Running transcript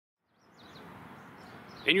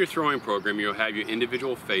In your throwing program, you'll have your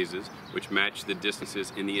individual phases, which match the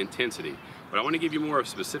distances in the intensity. But I want to give you more of a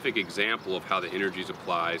specific example of how the energies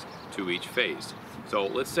applies to each phase. So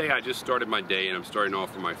let's say I just started my day and I'm starting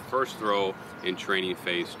off with my first throw in training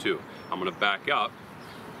phase 2. I'm going to back up,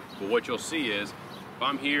 but what you'll see is if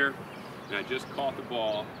I'm here and I just caught the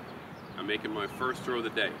ball, I'm making my first throw of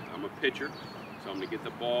the day. I'm a pitcher, so I'm going to get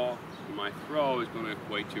the ball, and my throw is going to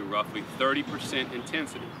equate to roughly 30%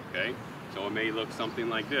 intensity, okay? So it may look something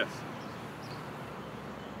like this.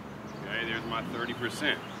 Okay, there's my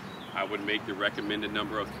 30%. I would make the recommended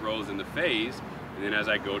number of throws in the phase, and then as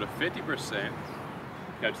I go to 50%,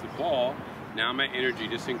 catch the ball, now my energy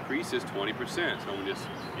just increases 20%. So I'm going to just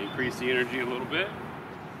increase the energy a little bit,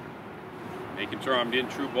 making sure I'm getting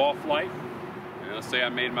true ball flight. And let's say I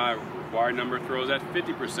made my required number of throws at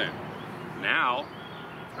 50%. Now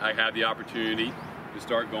I have the opportunity to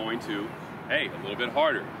start going to, hey, a little bit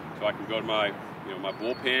harder. So I can go to my, my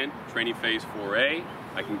bullpen, training phase 4A.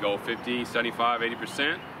 I can go 50, 75,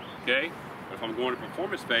 80%, okay? But if I'm going to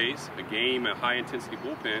performance phase, a game, a high intensity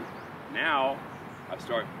bullpen, now I'm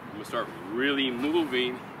gonna start really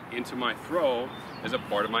moving into my throw as a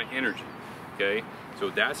part of my energy, okay?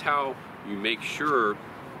 So that's how you make sure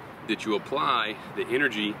that you apply the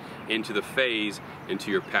energy into the phase,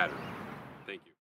 into your pattern.